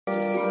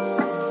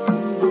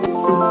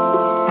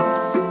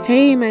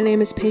Hey, my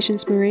name is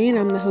Patience Marie, and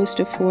I'm the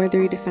host of For the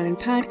Redefined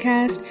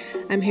podcast.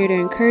 I'm here to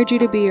encourage you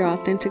to be your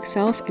authentic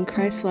self in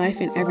Christ's life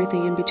and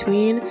everything in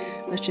between.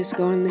 Let's just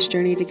go on this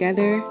journey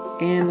together,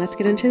 and let's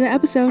get into the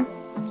episode.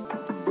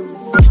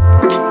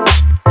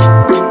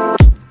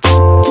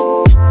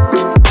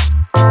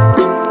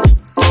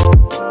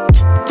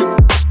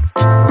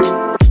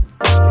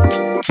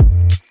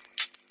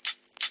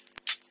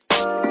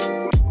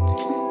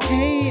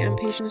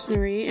 Patience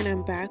Marie, and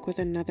I'm back with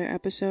another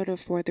episode of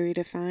For the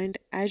Redefined.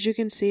 As you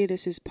can see,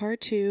 this is part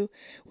 2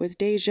 with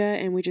Deja,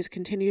 and we just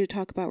continue to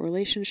talk about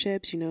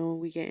relationships.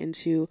 We get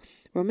into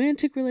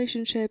romantic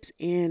relationships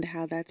and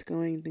how that's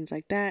going, things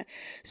like that.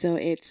 So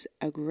it's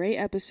a great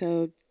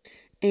episode.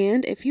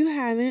 And if you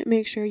haven't,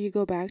 make sure you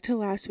go back to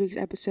last week's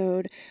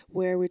episode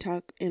where we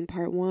talk in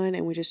part 1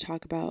 and we just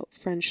talk about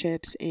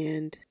friendships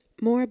and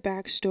more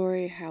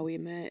backstory, how we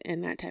met,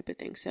 and that type of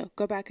thing. So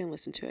go back and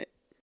listen to it.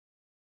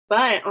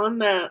 But on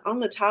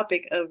the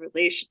topic of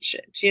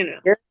relationships,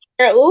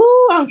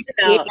 Ooh, I'm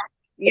scared.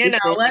 Let's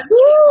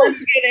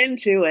get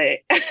into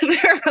it.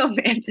 They're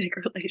romantic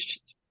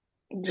relationships.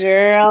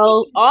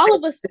 Girl, all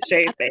of us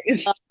straight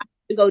face.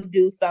 To go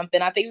do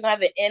something. I think we're gonna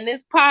have to end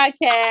this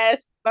podcast.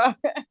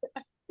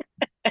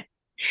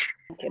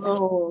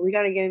 Oh, we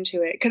gotta get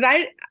into it. Cause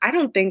I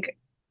don't think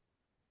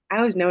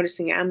I was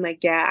noticing it. I'm like,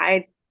 yeah,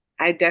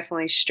 I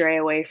definitely stray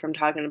away from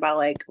talking about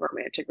like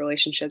romantic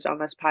relationships on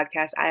this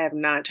podcast. I have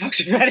not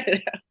talked about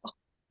it at all.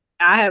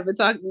 I haven't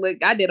talked.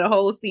 Look, I did a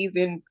whole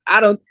season.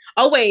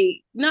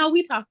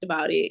 We talked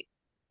about it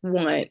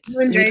once. You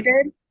and Dre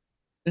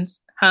did?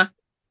 Huh?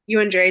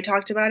 You and Dre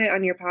talked about it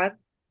on your pod?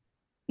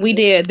 We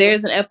did.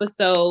 There's an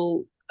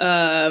episode.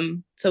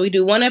 So we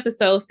do one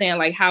episode saying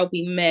like how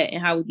we met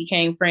and how we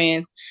became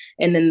friends.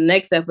 And then the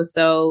next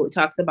episode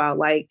talks about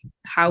like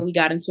how we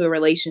got into a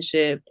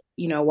relationship,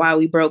 why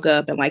we broke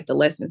up and like the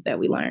lessons that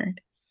we learned.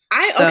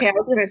 I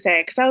was going to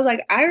say, cause I was like,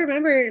 I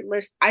remember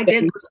I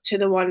did listen to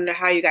the one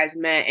how you guys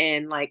met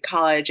in like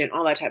college and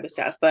all that type of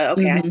stuff, but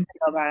okay, I need to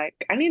go back.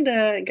 I need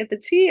to get the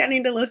tea. I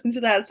need to listen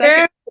to that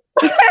second.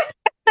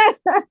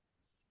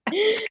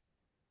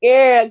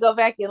 Yeah, go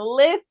back and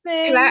listen.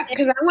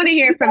 Because I want to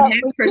hear from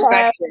his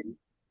perspective.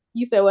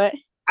 You said what?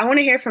 I want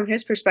to hear from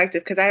his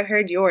perspective because I've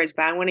heard yours,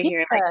 but I want to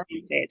hear like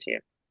you say it too.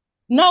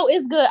 No,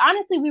 it's good.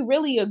 Honestly, we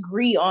really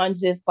agree on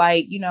just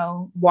like,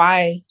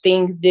 why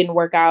things didn't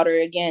work out, or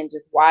again,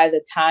 just why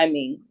the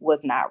timing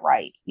was not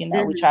right. We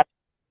try to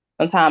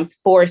sometimes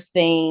force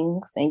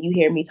things, and you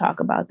hear me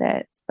talk about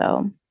that.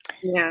 So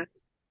yeah,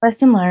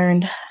 lesson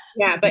learned.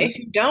 Yeah, but if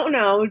you don't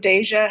know,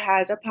 Deja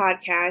has a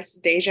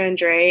podcast, Deja and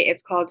Dre.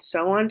 It's called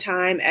So On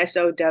Time,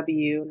 SOW,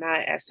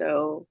 not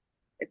SO.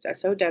 It's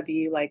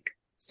SOW, like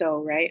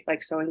sew, right?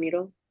 Like sewing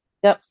needle.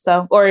 Yep.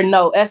 So, or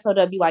no,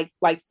 SOW,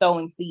 like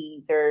sowing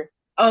seeds, or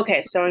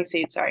okay, sowing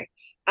seeds. Sorry.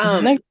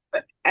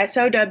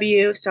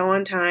 SOW, So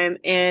On Time,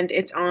 and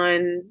it's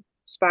on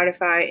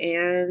Spotify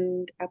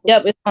and Apple.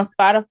 Yep, it's on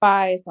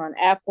Spotify, it's on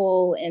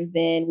Apple, and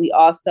then we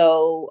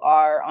also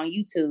are on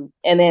YouTube.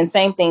 And then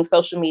same thing,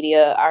 social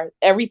media.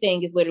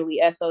 Everything is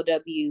literally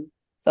SOW,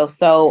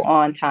 so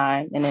on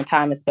time, and then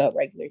time is spelled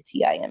regular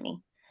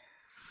TIME.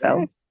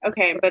 So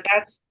okay, but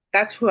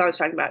that's who I was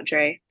talking about,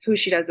 Dre, who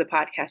she does the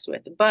podcast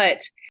with.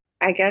 But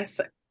I guess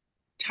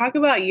talk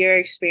about your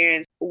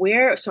experience.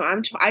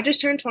 I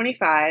just turned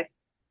 25.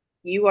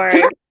 You are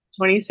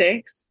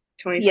 26,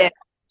 27, yeah.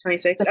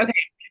 26. Okay.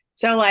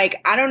 So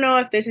like, I don't know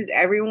if this is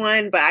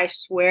everyone, but I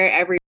swear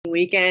every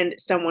weekend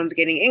someone's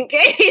getting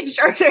engaged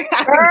or they're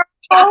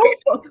having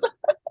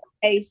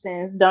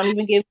Patience. Don't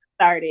even get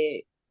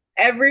started.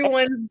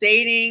 Everyone's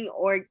dating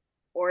or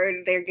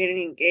they're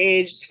getting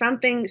engaged.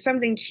 Something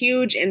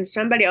huge in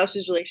somebody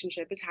else's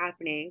relationship is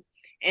happening.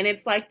 And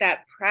it's like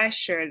that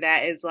pressure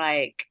that is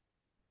like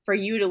for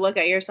you to look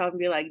at yourself and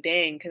be like,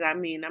 dang, because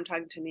I'm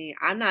talking to me.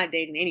 I'm not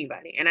dating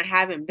anybody. And I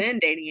haven't been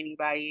dating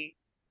anybody.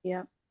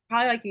 Yeah.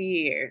 Probably like a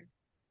year.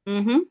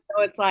 Mm-hmm.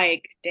 So it's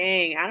like,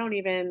 dang, I don't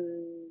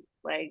even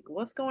like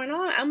what's going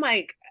on. I'm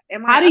like,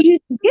 how do you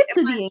get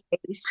to the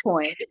engaged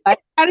point? Like,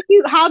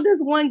 how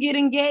does one get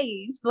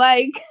engaged?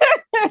 Like,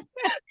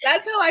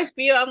 that's how I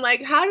feel. I'm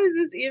like, how does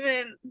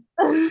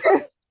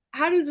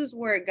this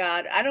work,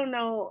 God? I don't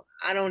know.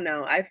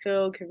 I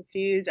feel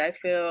confused. I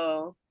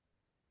feel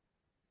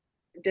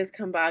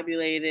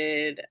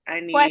discombobulated. I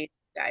need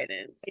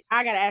guidance.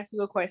 I gotta ask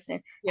you a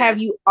question. Yeah.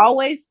 Have you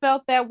always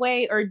felt that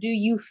way, or do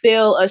you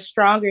feel a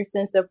stronger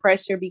sense of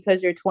pressure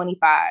because you're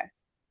 25?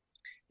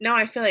 No,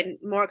 I feel like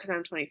more because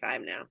I'm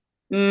 25 now.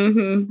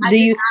 Mm-hmm.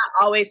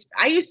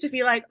 I used to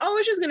be like, oh,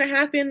 it's just gonna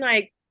happen.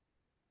 Like,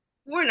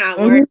 we're not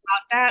worried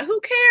about that. Who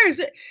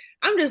cares?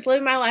 I'm just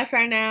living my life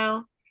right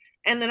now.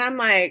 And then I'm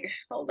like,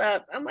 hold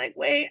up. I'm like,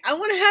 wait, I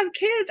want to have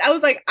kids. I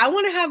was like, I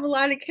want to have a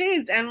lot of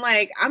kids. And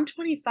like, I'm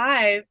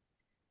 25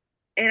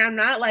 and I'm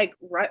not like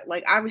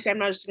obviously I'm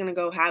not just going to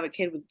go have a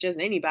kid with just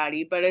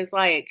anybody, but it's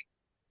like,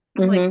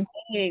 I'm like,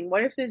 dang,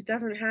 what if this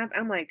doesn't happen?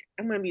 I'm like,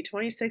 I'm going to be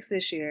 26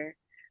 this year.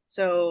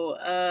 So,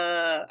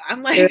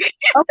 I'm like,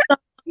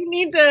 You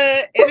need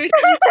to introduce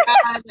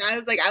God. I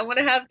was like, I want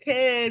to have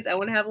kids. I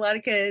want to have a lot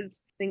of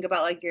kids. Think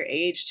about like your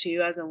age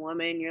too as a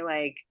woman. You're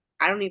like,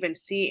 I don't even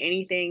see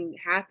anything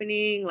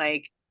happening.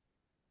 Like,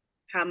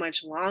 how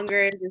much longer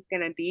is this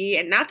gonna be?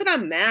 And not that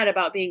I'm mad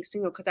about being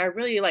single, because I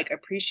really like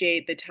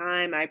appreciate the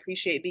time. I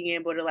appreciate being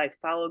able to like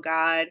follow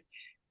God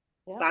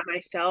by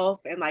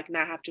myself and like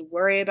not have to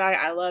worry about it.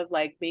 I love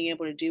like being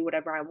able to do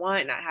whatever I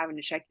want, not having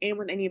to check in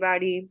with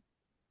anybody.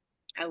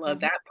 I love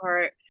Mhm. that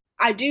part.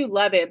 I do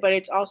love it, but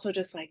it's also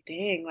just like,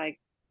 dang, like,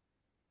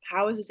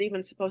 how is this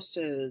even supposed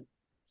to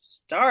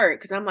start?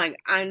 Because I'm like,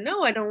 I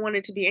know I don't want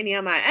it to be any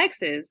of my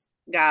exes,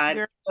 God.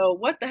 Girl. So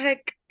what the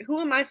heck? Who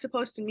am I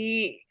supposed to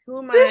meet? Who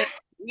am I?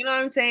 You know what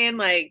I'm saying?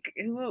 Like,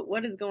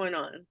 what is going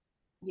on?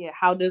 Yeah,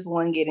 how does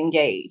one get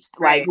engaged?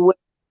 Like,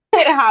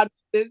 Right. how does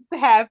this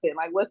happen?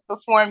 Like, what's the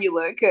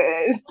formula?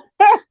 Because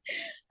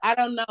I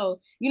don't know.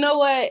 You know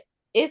what?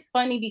 It's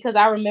funny because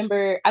I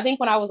remember, I think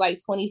when I was like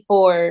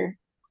 24,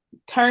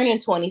 turning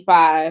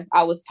 25,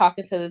 I was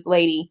talking to this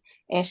lady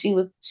and she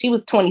was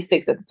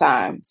 26 at the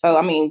time. So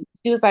I mean,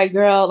 she was like,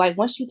 girl, like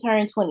once you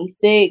turn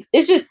 26,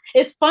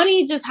 it's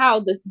funny just how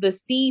the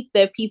seeds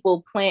that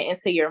people plant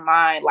into your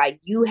mind,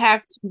 like you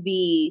have to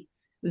be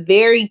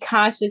very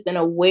conscious and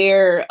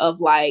aware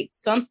of like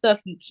some stuff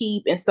you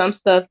keep and some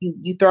stuff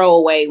you throw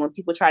away when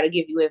people try to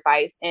give you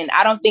advice. And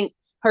I don't think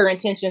her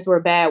intentions were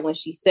bad when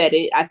she said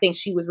it. I think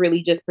she was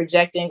really just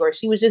projecting, or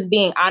she was just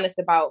being honest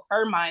about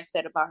her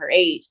mindset about her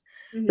age.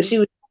 But Mm-hmm. she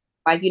was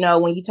like,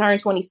 when you turn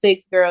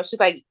 26, girl, she's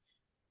like,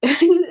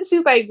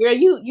 she's like, girl,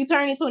 you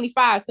turning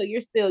 25, so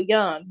you're still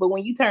young. But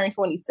when you turn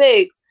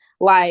 26,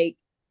 like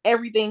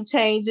everything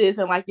changes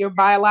and like your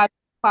biological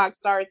clock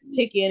starts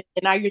ticking,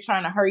 and now you're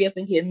trying to hurry up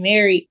and get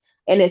married.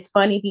 And it's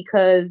funny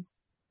because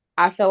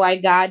I feel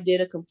like God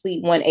did a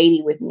complete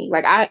 180 with me.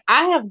 Like I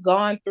have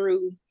gone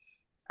through,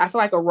 I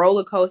feel like a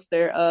roller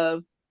coaster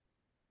of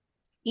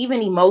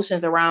even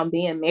emotions around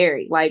being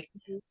married. Like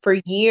for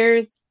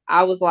years,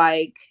 I was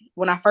like,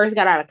 when I first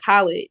got out of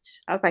college,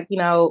 I was like,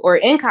 or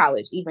in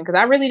college even, because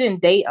I really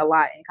didn't date a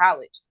lot in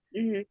college.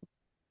 Mm-hmm.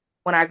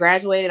 When I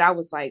graduated, I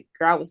was like,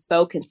 girl, I was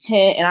so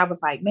content. And I was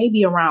like,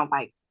 maybe around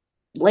like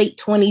late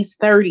 20s,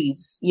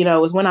 30s,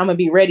 is when I'm going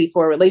to be ready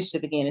for a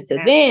relationship again. Until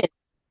Yeah. then,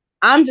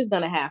 I'm just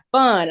going to have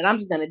fun and I'm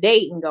just going to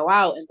date and go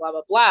out and blah,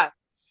 blah, blah.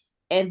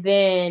 And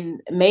then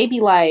maybe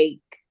like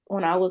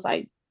when I was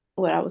like,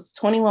 I was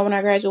 21 when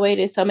I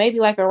graduated. So maybe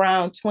like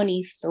around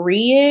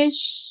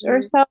 23-ish or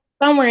Mm-hmm. so,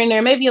 somewhere in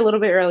there, maybe a little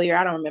bit earlier.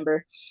 I don't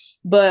remember.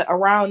 But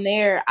around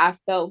there, I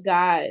felt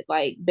God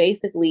like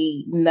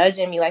basically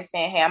nudging me, like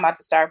saying, hey, I'm about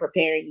to start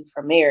preparing you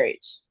for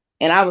marriage.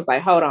 And I was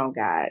like, hold on,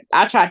 God.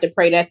 I tried to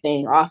pray that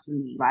thing off of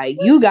me. Like,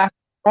 you got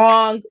the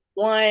wrong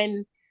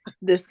one.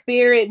 The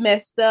spirit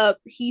messed up.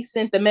 He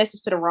sent the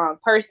message to the wrong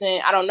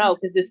person. I don't know,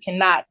 because this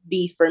cannot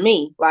be for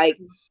me. Like,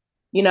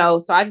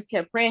 so I just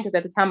kept praying because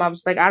at the time I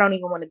was like, I don't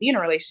even want to be in a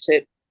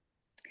relationship.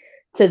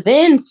 To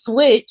then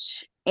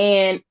switch,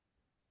 and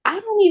I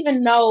don't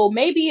even know,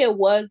 maybe it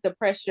was the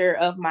pressure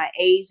of my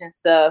age and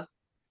stuff.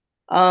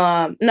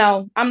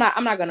 No, I'm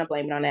not gonna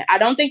blame it on that. I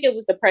don't think it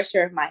was the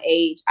pressure of my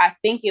age. I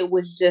think it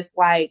was just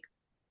like,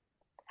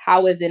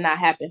 how has it not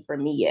happened for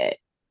me yet?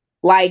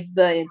 Like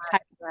that's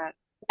what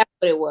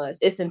it was.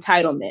 It's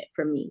entitlement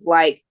for me.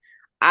 Like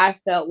I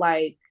felt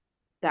like,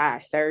 God, I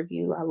serve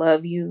you. I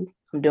love you.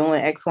 I'm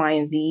doing X, Y,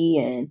 and Z,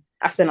 and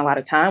I spend a lot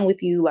of time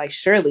with you. Like,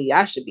 surely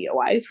I should be a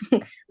wife.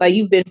 Like,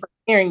 you've been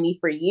preparing me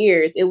for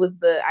years. It was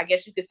I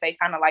guess you could say,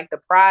 kind of like the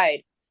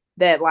pride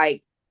that,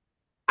 like,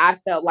 I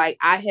felt like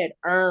I had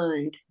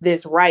earned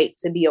this right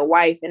to be a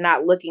wife and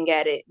not looking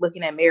at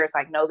marriage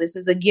like, no, this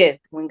is a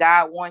gift. When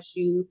God wants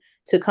you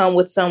to come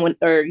with someone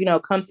or,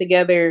 come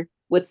together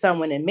with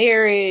someone in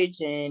marriage,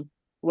 and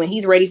when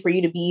he's ready for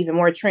you to be even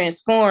more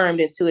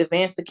transformed and to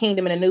advance the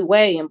kingdom in a new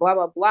way and blah,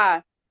 blah,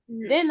 blah,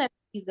 Mm-hmm. then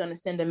he's going to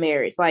send a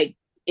marriage. Like,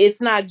 it's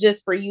not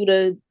just for you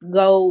to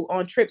go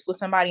on trips with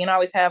somebody and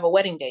always have a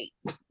wedding date.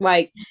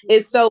 Like,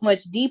 it's so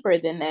much deeper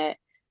than that.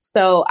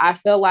 So I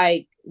feel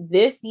like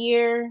this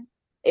year,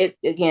 it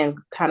again,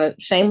 kind of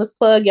shameless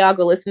plug, y'all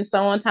go listen to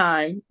So on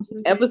Time.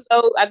 Mm-hmm.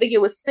 Episode, I think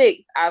it was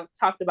 6. I've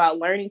talked about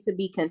learning to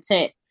be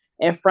content.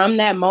 And from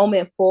that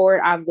moment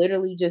forward, I've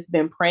literally just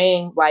been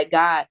praying, like,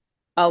 God,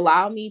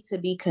 allow me to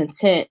be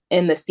content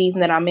in the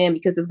season that I'm in,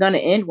 because it's going to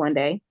end one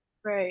day.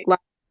 Right. Like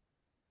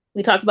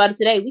we talked about it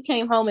today. We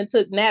came home and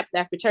took naps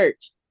after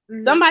church.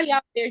 Mm-hmm. Somebody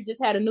out there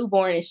just had a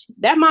newborn, and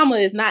that mama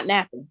is not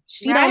napping.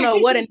 She don't Right. know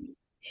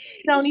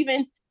don't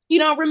even, she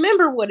don't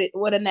remember what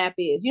a nap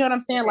is. You know what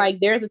I'm saying? Right. Like,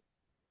 there's a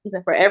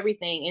season for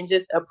everything, and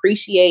just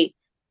appreciate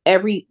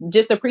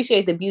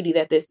the beauty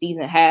that this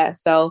season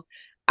has. So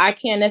I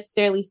can't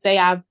necessarily say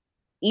I've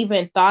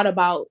even thought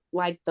about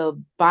like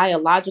the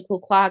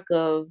biological clock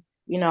of,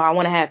 I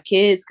want to have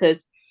kids,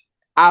 because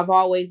I've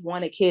always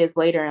wanted kids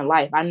later in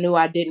life. I knew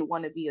I didn't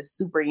want to be a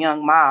super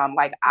young mom.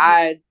 Like,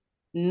 I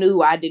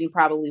knew I didn't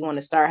probably want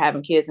to start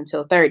having kids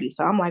until 30.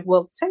 So I'm like,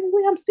 well,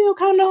 technically I'm still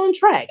kind of on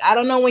track. I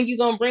don't know when you're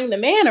going to bring the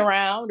man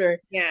around, or,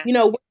 Yeah.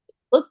 what it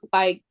looks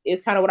like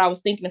is kind of what I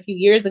was thinking a few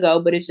years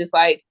ago. But it's just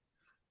like,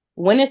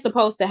 when it's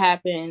supposed to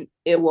happen,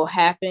 it will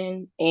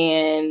happen.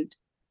 And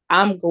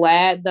I'm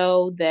glad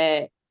though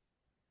that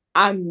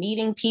I'm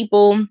meeting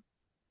people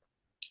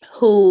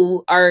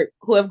who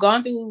have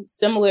gone through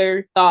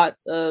similar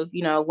thoughts of,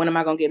 when am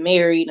I gonna get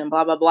married and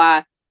blah blah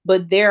blah.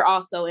 But they're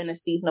also in a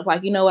season of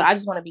like, you know what, I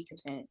just want to be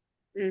content.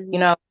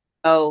 Mm-hmm.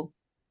 So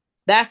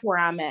that's where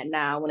I'm at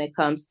now when it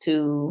comes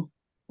to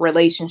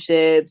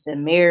relationships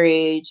and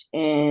marriage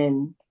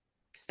and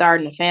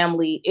starting a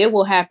family. It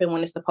will happen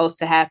when it's supposed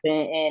to happen.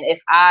 And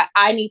if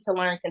I need to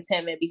learn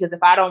contentment, because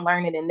if I don't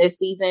learn it in this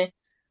season,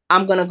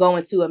 I'm gonna go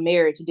into a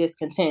marriage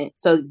discontent.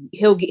 So he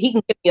can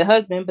give me a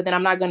husband, but then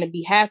I'm not gonna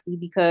be happy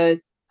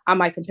because I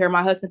might compare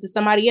my husband to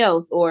somebody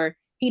else, or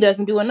he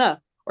doesn't do enough,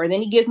 or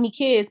then he gives me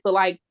kids, but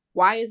like,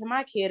 why isn't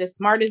my kid as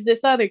smart as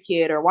this other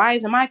kid, or why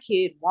isn't my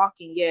kid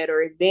walking yet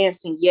or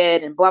advancing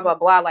yet, and blah blah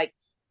blah. Like,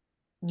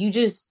 you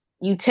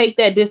take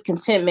that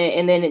discontentment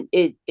and then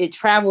it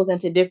travels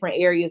into different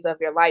areas of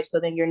your life, so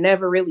then you're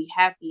never really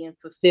happy and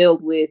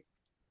fulfilled with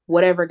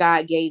whatever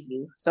God gave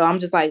you. So I'm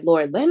just like,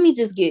 Lord, let me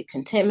just get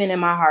contentment in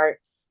my heart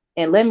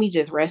and let me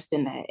just rest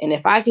in that. And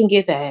if I can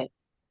get that,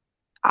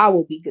 I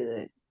will be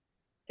good.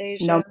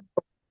 Deja, No.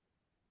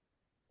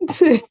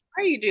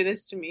 why you do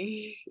this to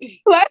me?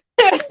 That's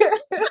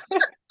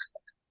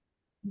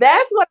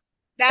what I'm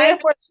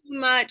That's for. too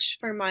much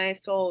for my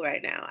soul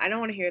right now. I don't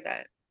want to hear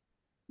that.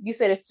 You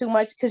said it's too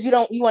much because you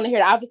want to hear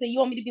the opposite. You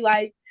want me to be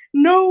like,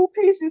 no,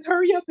 Patience,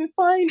 hurry up and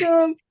find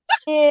them.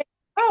 And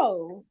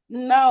oh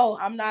no,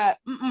 I'm not.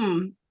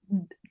 3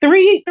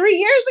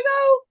 years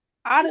ago,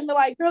 I'd have been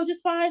like, girl,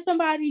 just find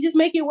somebody, just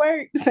make it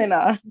work. So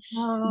nah.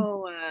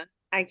 No,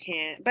 I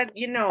can't. But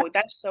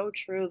that's so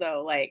true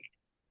though, like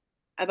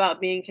about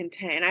being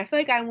content. And I feel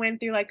like I went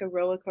through like a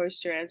roller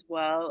coaster as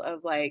well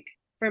of like,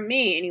 for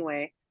me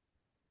anyway,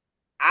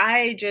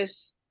 I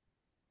just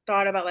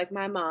thought about like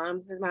my mom,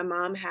 because my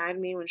mom had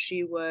me when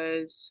she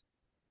was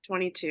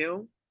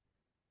 22.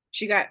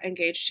 She got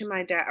engaged to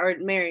my dad or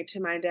married to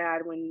my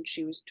dad when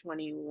she was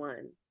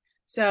 21.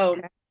 So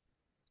Okay.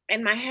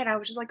 in my head, I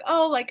was just like,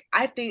 oh, like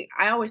I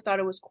always thought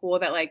it was cool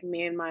that like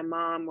me and my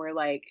mom were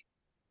like,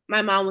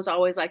 my mom was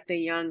always like the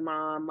young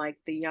mom, like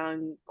the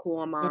young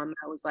cool mom.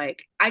 I was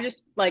like, I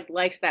just like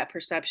liked that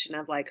perception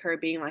of like her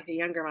being like the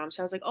younger mom.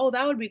 So I was like, oh,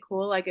 that would be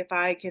cool. Like if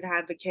I could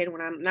have a kid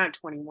when I'm not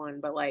 21,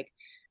 but like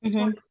Mm-hmm.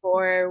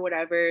 24,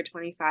 whatever,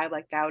 25,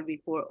 like that would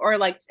be cool. Or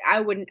like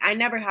I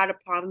never had a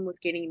problem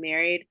with getting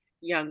married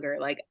younger.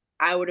 Like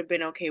I would have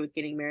been okay with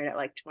getting married at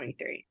like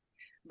 23.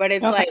 But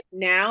it's Okay. like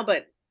now,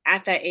 but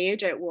at that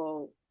age, at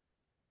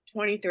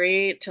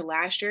 23 to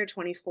last year,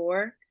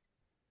 24,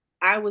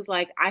 I was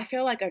like, I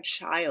feel like a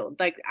child.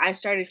 Like I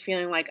started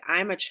feeling like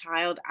I'm a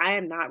child. I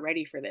am not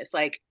ready for this.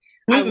 Like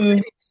I wanted Mm-mm.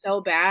 it so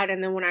bad.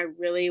 And then when I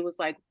really was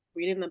like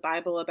reading the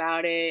Bible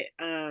about it,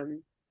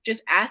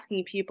 just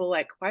asking people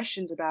like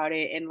questions about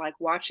it and like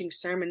watching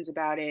sermons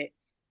about it,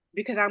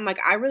 because I'm like,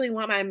 I really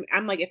want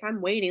I'm like, if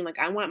I'm waiting, like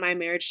I want my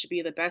marriage to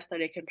be the best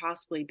that it can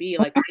possibly be.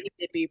 Like I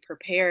need to be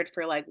prepared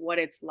for like what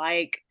it's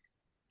like,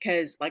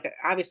 because like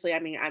obviously, I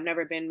mean, I've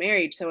never been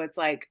married, so it's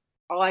like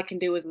all I can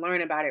do is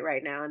learn about it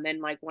right now, and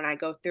then like when I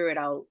go through it,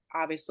 I'll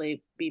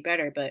obviously be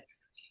better. But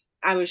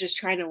I was just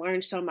trying to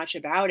learn so much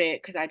about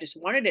it because I just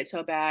wanted it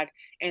so bad.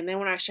 And then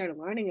when I started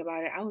learning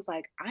about it, I was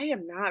like, I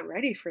am not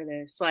ready for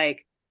this.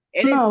 Like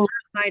it is No. not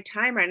my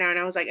time right now. And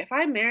I was like, if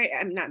I marry,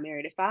 I'm not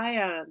married. If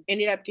I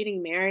ended up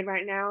getting married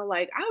right now,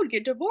 like I would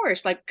get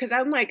divorced. Like because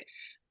I'm like,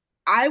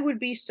 I would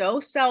be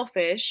so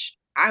selfish.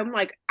 I'm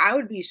like, I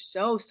would be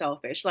so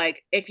selfish.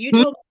 Like, if you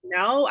told me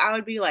no, I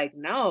would be like,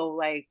 no,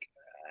 like,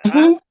 uh,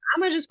 Mm-hmm.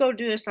 I'm gonna just go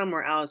do this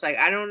somewhere else. Like,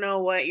 I don't know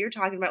what you're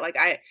talking about. Like,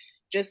 I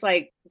just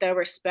like the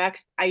respect.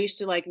 I used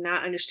to like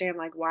not understand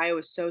like why it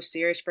was so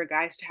serious for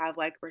guys to have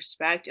like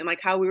respect, and like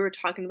how we were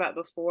talking about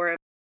before.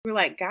 We were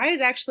like,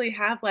 guys actually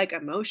have like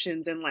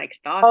emotions and like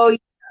thoughts. Oh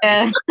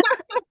yeah.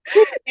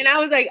 And I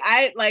was like,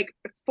 I like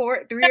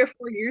 3 or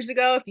 4 years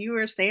ago, if you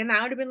were saying that,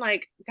 I would have been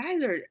like,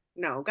 guys are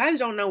no, guys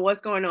don't know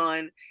what's going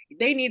on.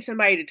 They need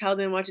somebody to tell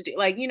them what to do.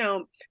 Like,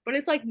 but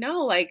it's like,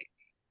 no, like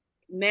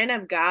men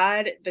of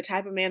God, the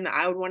type of man that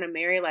I would want to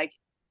marry, like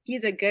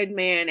he's a good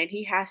man and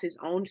he has his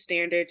own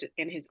standards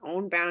and his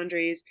own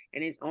boundaries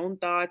and his own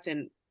thoughts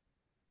and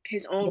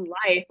his own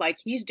life. Like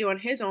he's doing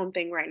his own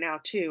thing right now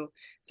too.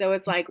 So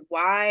it's like,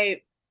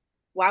 why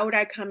would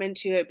I come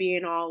into it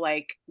being all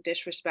like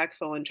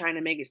disrespectful and trying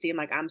to make it seem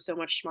like I'm so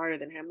much smarter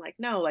than him? Like,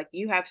 no, like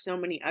you have so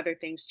many other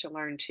things to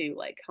learn too.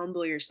 Like,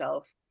 humble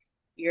yourself.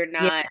 You're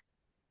Yeah. not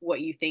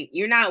what you think.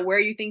 You're not where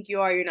you think you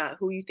are. You're not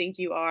who you think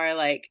you are.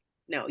 Like,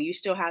 no, you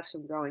still have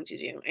some growing to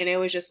do. And it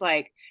was just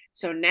like,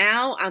 so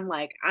now I'm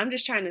like, I'm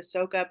just trying to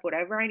soak up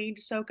whatever I need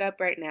to soak up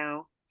right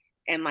now.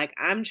 And like,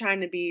 I'm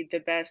trying to be the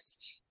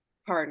best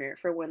partner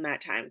for when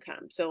that time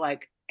comes. So,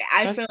 like,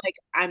 I That's feel like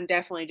I'm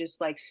definitely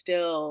just like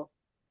still,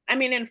 I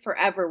mean, and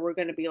forever we're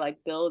going to be like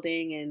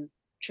building and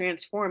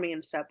transforming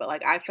and stuff. But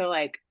like, I feel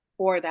like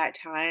for that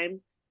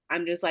time,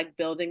 I'm just like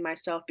building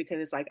myself because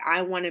it's like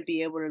I want to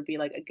be able to be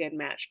like a good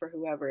match for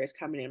whoever is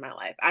coming in my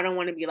life. I don't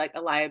want to be like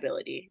a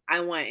liability.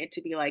 I want it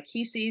to be like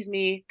he sees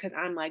me because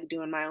I'm like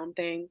doing my own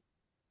thing.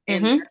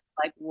 And Mm-hmm. that's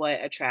like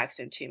what attracts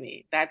him to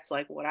me. That's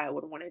like what I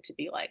would want it to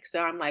be like. So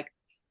I'm like,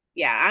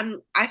 yeah,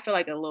 I feel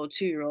like a little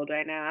 2-year-old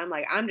right now. I'm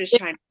like, I'm just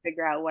trying to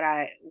figure out what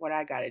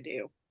I gotta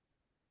do.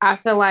 I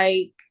feel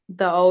like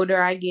the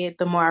older I get,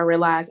 the more I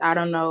realize I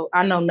know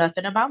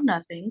nothing about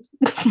nothing.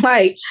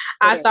 Like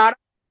I Literally. thought I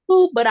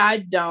knew, but I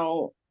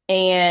don't.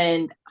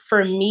 And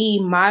for me,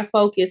 my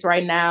focus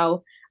right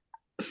now,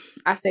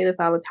 I say this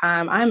all the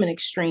time, I'm an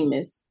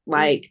extremist. Mhm.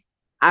 Like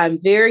I'm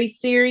very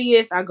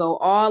serious. I go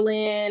all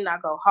in, I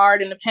go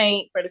hard in the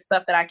paint for the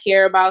stuff that I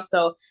care about.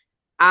 So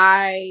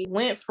I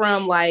went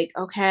from like,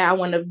 okay, I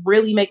want to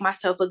really make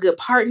myself a good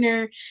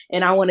partner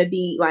and I want to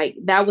be like,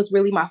 that was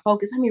really my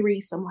focus. Let me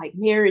read some like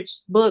marriage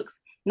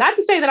books. Not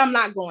to say that I'm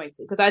not going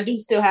to, because I do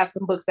still have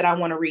some books that I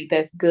want to read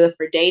that's good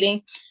for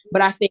dating.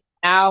 But I think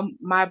now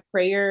my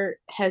prayer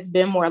has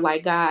been more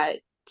like, God,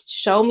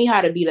 show me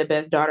how to be the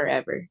best daughter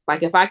ever.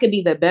 Like, if I could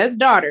be the best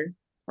daughter,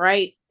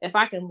 right? If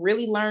I can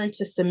really learn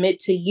to submit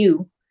to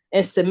you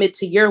and submit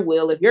to your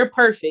will, if you're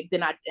perfect,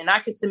 then I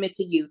can submit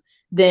to you,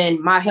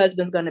 then my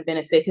husband's going to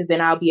benefit because then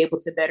I'll be able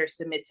to better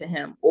submit to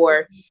him.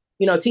 Or,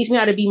 you know, teach me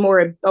how to be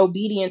more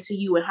obedient to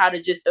you and how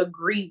to just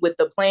agree with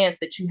the plans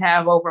that you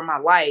have over my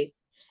life.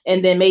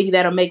 And then maybe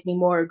that'll make me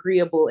more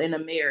agreeable in a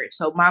marriage.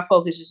 So my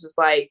focus is just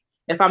like,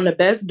 if I'm the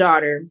best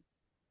daughter,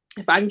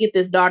 if I can get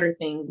this daughter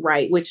thing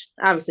right, which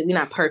obviously we're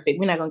not perfect,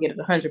 we're not going to get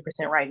it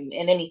 100% right in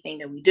anything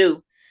that we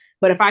do.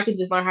 But if I can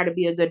just learn how to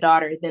be a good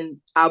daughter, then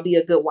I'll be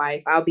a good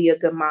wife. I'll be a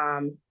good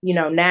mom, you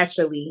know,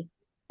 naturally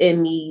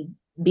in me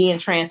being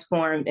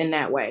transformed in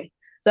that way.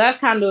 So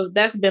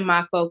that's been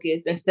my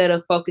focus instead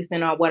of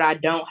focusing on what I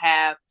don't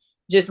have,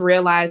 just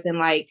realizing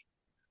like,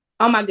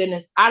 oh my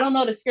goodness, I don't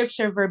know the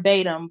scripture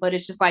verbatim, but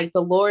it's just like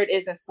the Lord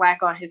isn't slack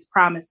on his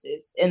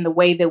promises in the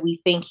way that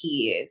we think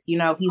he is. You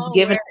know, he's Oh,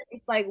 given. where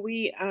it's like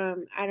we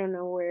I don't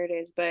know where it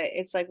is, but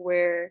it's like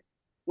where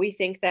we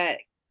think that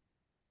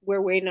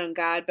we're waiting on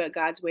God, but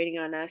God's waiting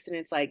on us, and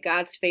it's like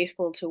God's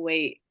faithful to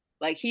wait.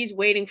 Like he's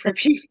waiting for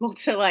people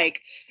to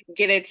like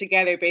get it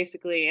together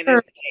basically. And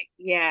it's like,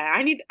 yeah,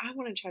 I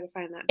want to try to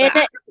find that. And But I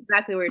know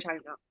exactly what you're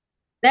talking about.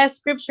 that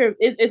scripture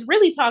is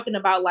really talking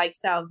about like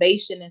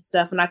salvation and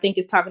stuff. And I think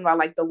it's talking about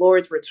like the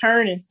Lord's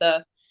return and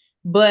stuff.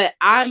 But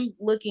I'm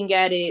looking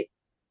at it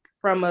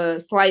from a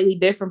slightly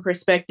different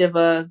perspective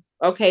of,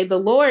 okay, the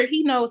Lord,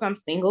 he knows I'm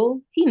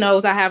single. He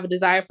knows I have a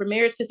desire for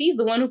marriage because he's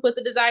the one who put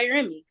the desire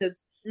in me,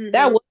 because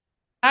that Hmm. was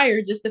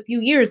desire just a few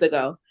years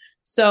ago.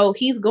 So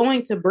he's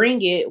going to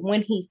bring it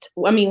when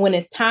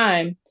it's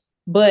time,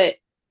 but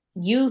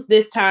use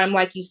this time,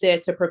 like you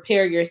said, to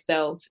prepare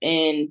yourself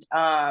and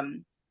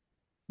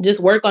just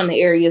work on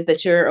the areas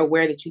that you're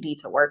aware that you need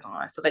to work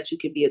on so that you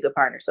can be a good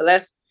partner. So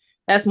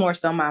that's more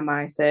so my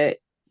mindset,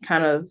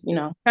 kind of, you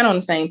know, kind of on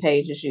the same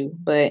page as you.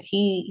 But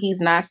he's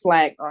not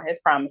slack on his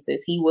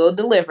promises. He will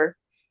deliver.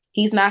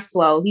 He's not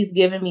slow. He's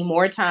giving me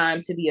more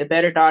time to be a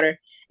better daughter.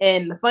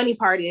 And the funny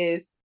part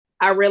is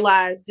I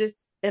realized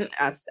just, and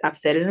I've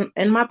said it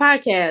in my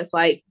podcast,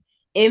 like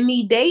in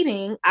me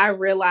dating, I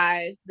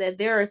realized that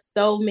there are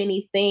so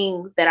many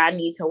things that I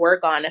need to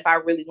work on if I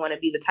really want to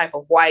be the type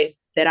of wife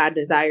that I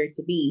desire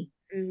to be.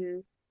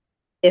 Hmm.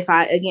 If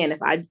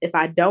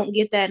I don't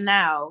get that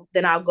now,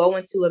 then I'll go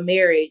into a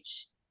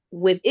marriage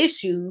with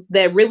issues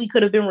that really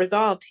could have been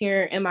resolved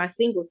here in my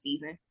single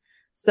season.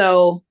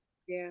 So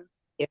Yeah,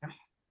 yeah.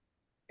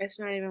 it's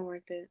not even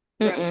worth it.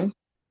 Bro, Mm-mm.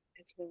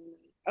 it's really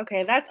not.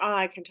 Okay, that's all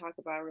I can talk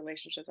about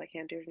relationships. I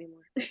can't do it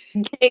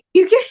anymore.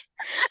 You can,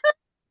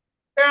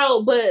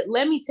 girl, but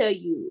let me tell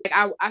you, like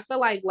I feel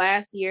like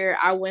last year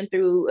I went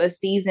through a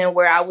season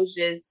where I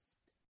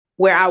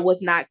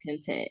was not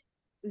content.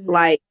 Hmm.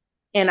 Like,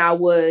 and I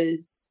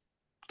was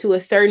to a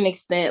certain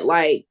extent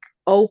like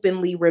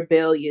openly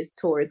rebellious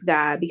towards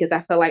God because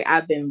I felt like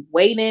I've been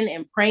waiting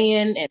and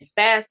praying and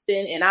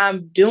fasting and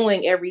I'm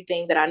doing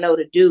everything that I know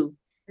to do.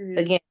 Hmm.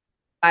 Again,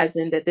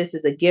 realizing that this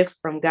is a gift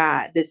from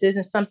God. This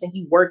isn't something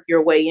you work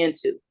your way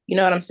into. You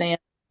know what I'm saying?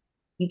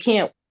 You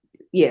can't,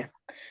 yeah.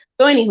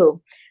 So, anywho,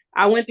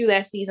 I went through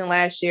that season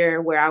last year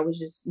where I was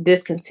just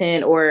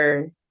discontent,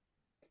 or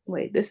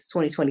wait, this is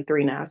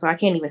 2023 now. So I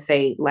can't even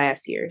say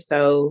last year.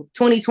 So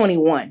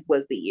 2021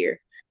 was the year.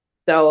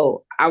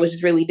 So I was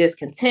just really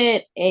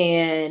discontent.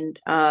 And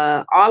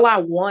I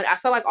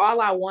felt like all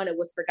I wanted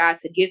was for God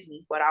to give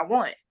me what I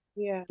want.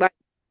 Yeah. Like,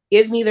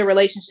 give me the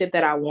relationship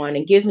that I want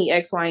and give me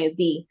X, Y, and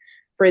Z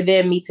for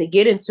them me to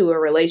get into a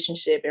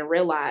relationship and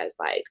realize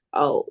like,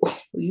 oh,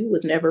 you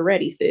was never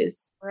ready,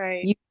 sis.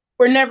 Right. You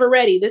were never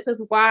ready. This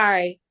is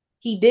why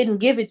he didn't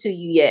give it to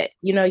you yet.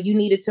 You know, you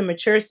needed to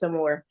mature some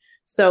more.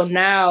 So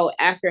now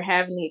after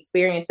having the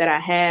experience that I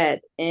had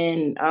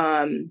in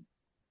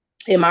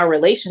my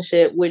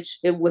relationship, which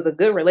it was a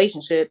good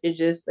relationship, it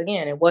just,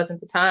 again, it wasn't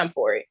the time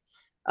for it,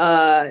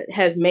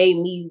 has made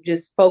me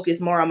just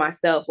focus more on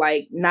myself,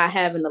 like not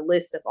having a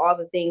list of all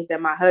the things that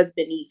my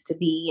husband needs to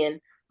be and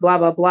blah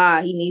blah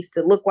blah, he needs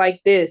to look like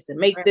this and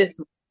make Right.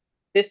 this.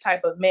 this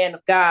type of man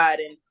of God.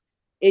 And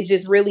it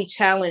just really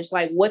challenged,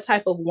 like, what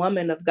type of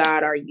woman of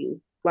God are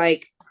you?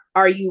 Like,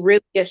 are you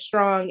really as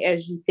strong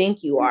as you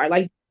think you are?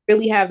 Like,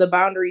 really have the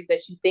boundaries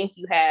that you think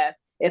you have?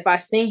 If I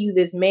send you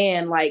this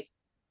man, like,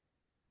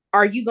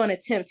 are you going to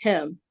tempt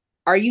him?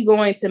 Are you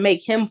going to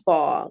make him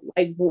fall?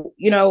 Like,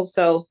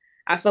 so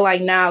I feel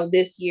like now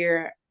this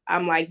year,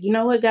 I'm like, you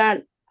know what,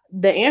 God,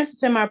 the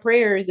answer to my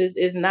prayers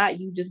is not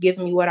you just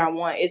giving me what I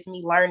want. It's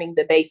me learning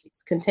the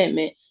basics,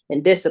 contentment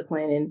and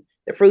discipline and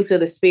the fruits of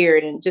the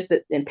spirit and just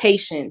and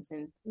patience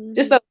and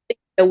just the things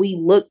that we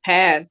look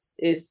past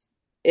is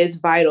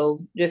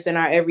vital just in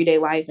our everyday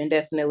life and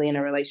definitely in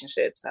a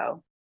relationship.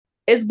 So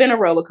it's been a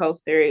roller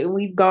coaster.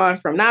 We've gone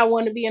from not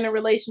wanting to be in a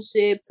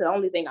relationship to the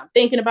only thing I'm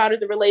thinking about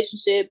is a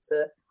relationship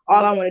to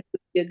all I want to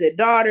do is be a good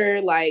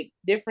daughter, like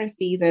different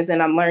seasons,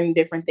 and I'm learning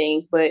different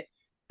things. But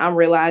I'm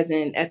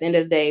realizing at the end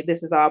of the day,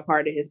 this is all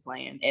part of his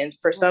plan. And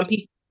for some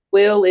people,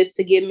 will is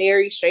to get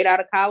married straight out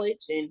of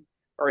college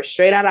or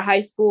straight out of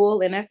high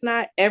school. And that's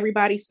not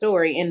everybody's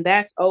story. And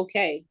that's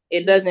okay.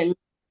 It doesn't mean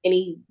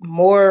any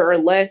more or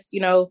less,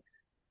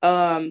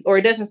 or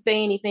it doesn't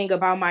say anything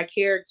about my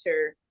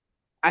character.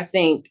 I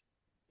think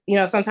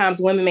sometimes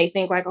women may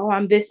think like, oh,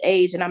 I'm this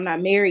age and I'm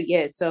not married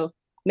yet. So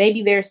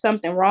maybe there's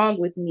something wrong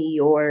with me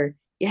or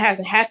it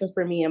hasn't happened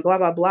for me and blah,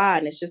 blah, blah.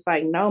 And it's just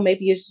like, no,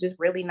 maybe it's just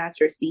really not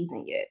your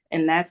season yet.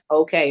 And that's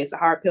okay. It's a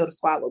hard pill to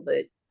swallow,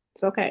 but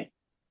it's okay.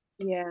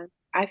 Yeah,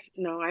 I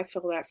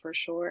feel that for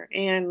sure.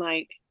 And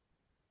like,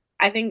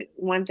 I think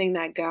one thing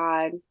that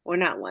God, or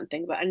not one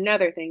thing, but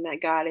another thing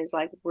that God is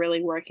like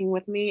really working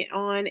with me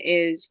on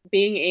is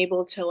being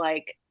able to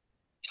like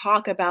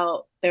talk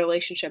about the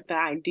relationship that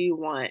I do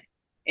want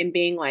and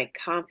being like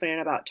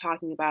confident about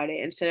talking about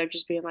it instead of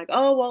just being like,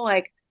 oh, well,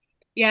 like,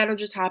 yeah, it'll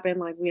just happen.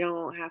 Like, we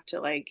don't have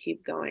to like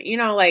keep going,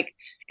 like,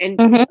 and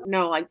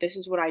no, like, this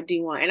is what I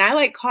do want. And I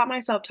like caught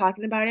myself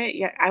talking about it.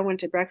 Yeah, I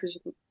went to breakfast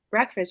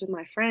with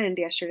my friend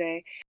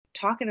yesterday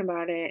talking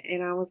about it.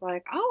 And I was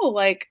like, oh,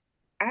 like,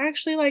 I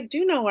actually like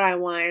do know what I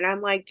want. And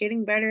I'm like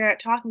getting better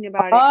at talking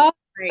about it. Oh,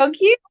 Like, so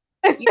cute.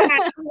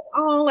 yeah,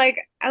 oh, like,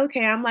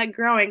 okay, I'm like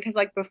growing because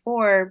like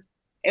before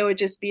it would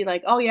just be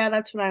like, oh yeah,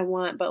 that's what I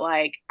want, but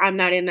like I'm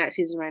not in that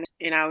season right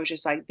now. And I was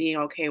just like being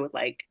okay with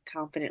like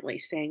confidently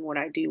saying what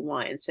I do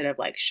want instead of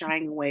like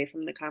shying away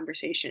from the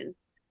conversation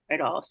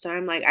at all. So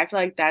I'm like, I feel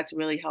like that's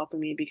really helping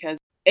me because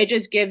it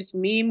just gives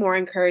me more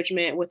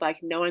encouragement with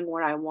like knowing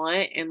what I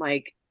want and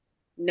like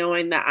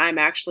knowing that I'm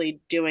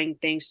actually doing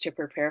things to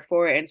prepare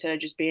for it instead of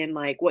just being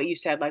like what you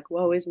said, like,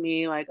 woe is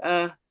me, like,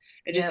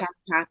 it just hasn't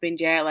happened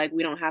yet. Like,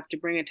 we don't have to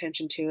bring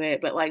attention to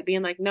it. But like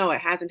being like, no,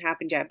 it hasn't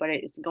happened yet, but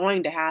it's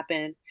going to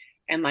happen.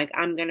 And like,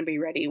 I'm going to be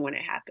ready when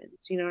it happens.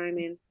 You know what I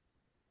mean?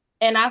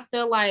 And I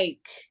feel like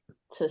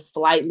to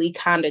slightly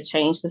kind of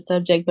change the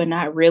subject, but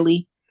not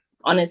really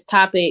on this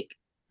topic,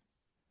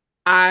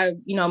 I,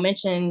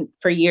 mentioned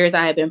for years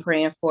I have been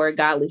praying for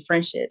godly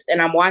friendships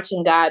and I'm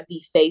watching God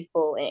be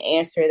faithful and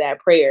answer that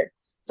prayer.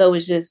 So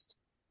it's just,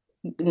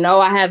 no,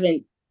 I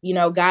haven't,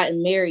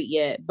 gotten married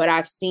yet, but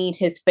I've seen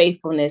his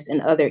faithfulness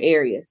in other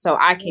areas. So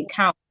I can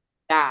count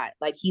God.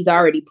 Like he's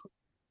already proved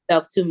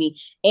himself to me.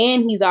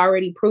 And he's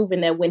already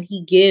proven that when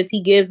he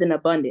gives in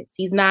abundance.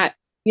 He's not,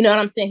 you know what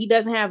I'm saying? He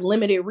doesn't have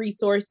limited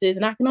resources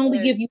and I can only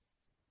give you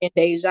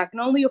Deja. I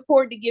can only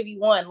afford to give you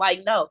one.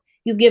 Like, no,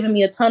 he's given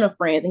me a ton of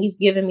friends and he's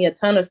given me a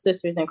ton of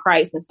sisters in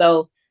Christ. And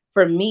so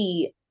for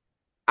me,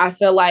 I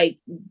feel like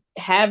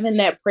having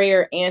that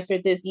prayer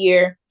answered this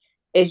year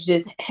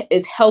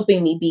is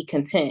helping me be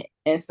content.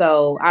 And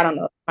so I don't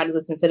know, if somebody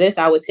listen to this,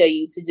 I would tell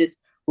you to just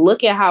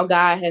look at how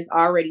God has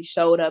already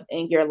showed up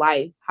in your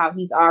life, how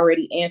he's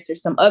already answered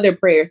some other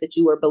prayers that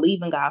you were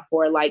believing God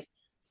for. Like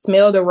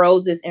smell the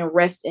roses and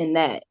rest in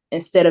that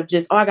instead of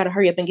just, oh, I got to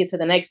hurry up and get to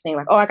the next thing.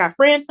 Like, oh, I got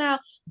friends now.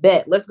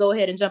 Bet, let's go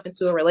ahead and jump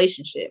into a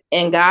relationship.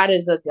 And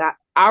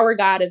our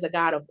God is a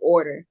God of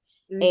order.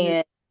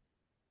 And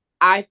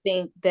I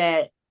think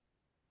that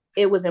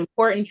it was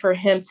important for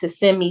him to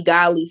send me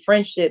godly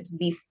friendships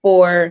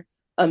before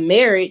a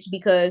marriage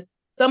because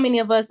so many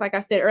of us, like I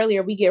said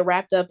earlier, we get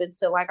wrapped up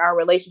into like our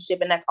relationship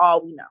and that's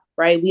all we know,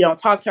 right? We don't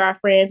talk to our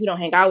friends. We don't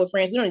hang out with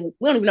friends. We don't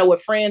even know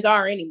what friends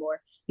are anymore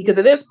because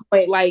at this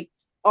point, like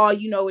all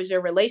you know is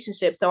your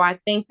relationship. So I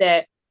think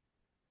that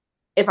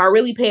if I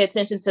really pay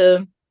attention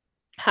to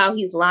how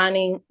he's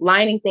lining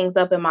things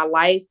up in my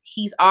life,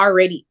 he's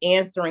already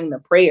answering the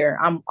prayer.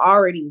 I'm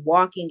already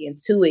walking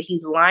into it.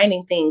 He's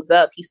lining things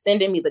up. He's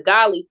sending me the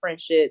godly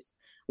friendships,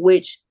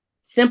 which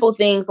simple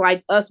things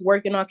like us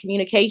working on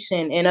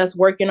communication and us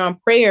working on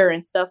prayer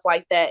and stuff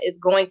like that is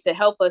going to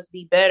help us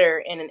be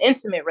better in an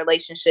intimate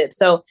relationship.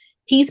 So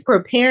he's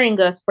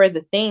preparing us for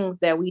the things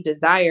that we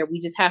desire.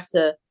 We just have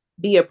to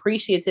be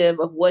appreciative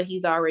of what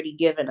he's already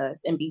given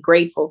us and be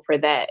grateful for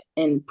that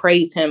and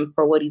praise him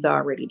for what he's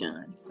already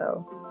done.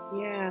 So,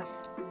 yeah.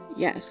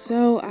 Yes.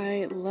 So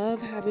I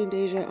love having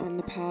Deja on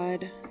the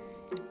pod.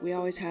 We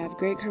always have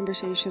great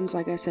conversations,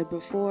 like I said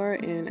before.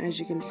 And as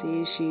you can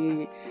see,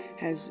 she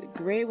has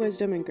great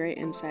wisdom and great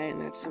insight.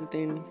 And that's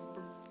something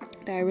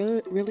that I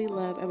really, really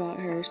love about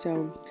her.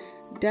 So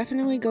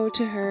definitely go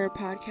to her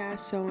podcast,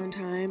 So On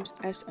Time,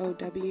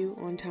 SOW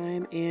on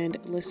Time, and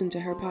listen to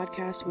her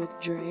podcast with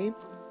Dre.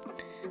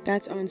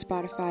 That's on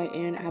Spotify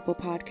and Apple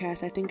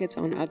Podcasts. I think it's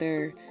on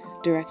other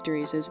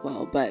directories as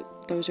well,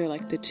 but those are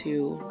like the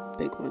two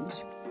big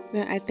ones.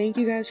 Now, I thank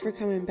you guys for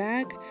coming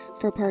back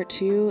for part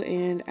 2,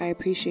 and I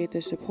appreciate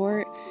the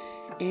support.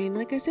 And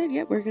like I said,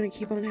 we're going to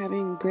keep on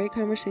having great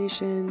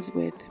conversations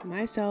with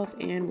myself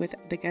and with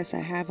the guests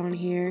I have on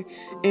here.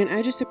 And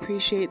I just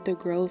appreciate the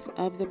growth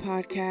of the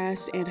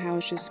podcast and how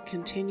it's just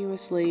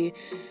continuously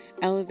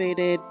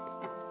elevated.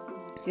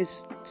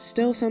 It's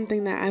still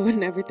something that I would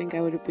never think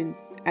I would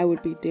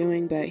be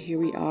doing, but here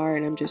we are,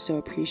 and I'm just so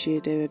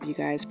appreciative of you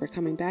guys for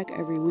coming back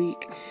every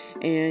week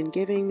and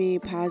giving me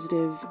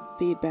positive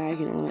feedback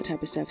and all that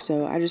type of stuff.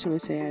 So I just want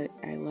to say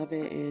I love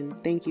it,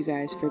 and thank you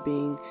guys for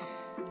being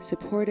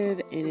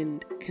supportive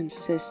and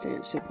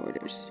consistent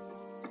supporters.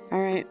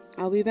 All right,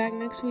 I'll be back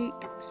next week.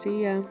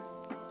 See ya.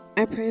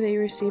 I pray that you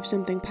received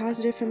something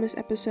positive from this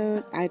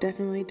episode. I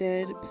definitely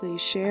did.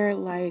 Please share,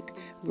 like,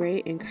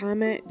 rate, and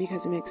comment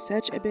because it makes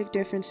such a big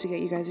difference to get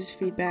you guys'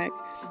 feedback.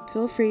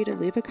 Feel free to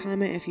leave a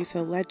comment if you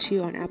feel led to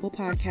on Apple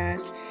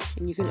Podcasts.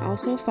 And you can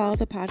also follow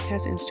the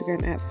podcast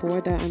Instagram at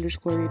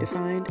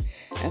 @4the_redefined,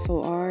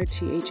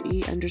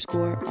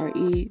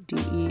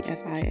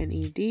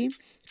 FORTHE_REDEFINED.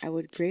 I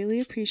would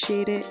greatly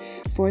appreciate it.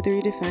 For the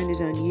Redefined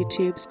is on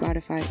YouTube,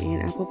 Spotify,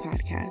 and Apple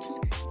Podcasts.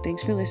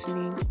 Thanks for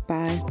listening.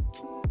 Bye.